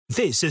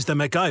This is the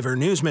MacIver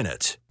News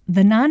Minute.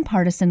 The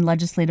non-partisan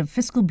Legislative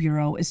Fiscal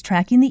Bureau is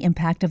tracking the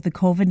impact of the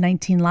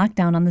COVID-19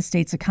 lockdown on the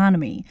state's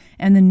economy,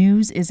 and the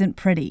news isn't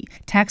pretty.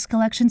 Tax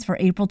collections for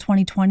April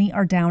 2020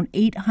 are down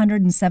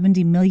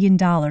 $870 million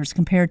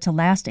compared to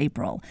last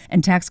April,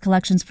 and tax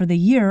collections for the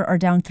year are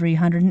down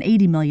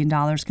 $380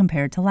 million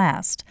compared to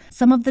last.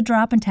 Some of the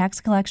drop in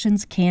tax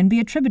collections can be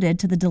attributed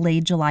to the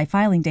delayed July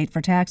filing date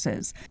for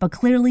taxes, but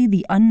clearly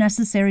the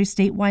unnecessary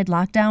statewide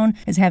lockdown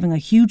is having a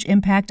huge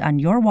impact on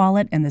your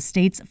wallet and the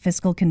state's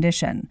fiscal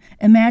condition.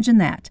 Imagine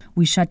that.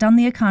 We shut down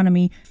the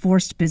economy,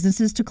 forced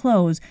businesses to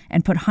close,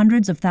 and put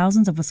hundreds of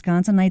thousands of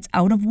Wisconsinites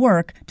out of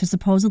work to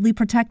supposedly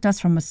protect us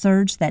from a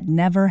surge that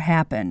never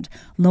happened.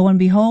 Lo and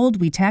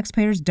behold, we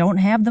taxpayers don't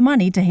have the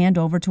money to hand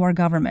over to our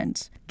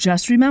government.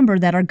 Just remember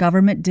that our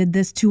government did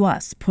this to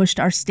us, pushed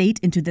our state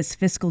into this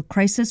fiscal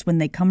crisis when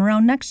they come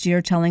around next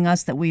year telling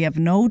us that we have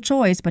no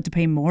choice but to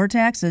pay more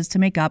taxes to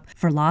make up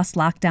for lost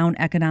lockdown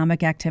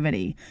economic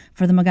activity.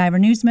 For the MacIver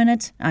News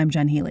Minute, I'm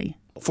Jen Healy.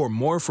 For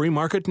more free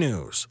market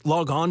news,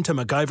 log on to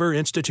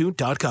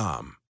MacIverInstitute.com.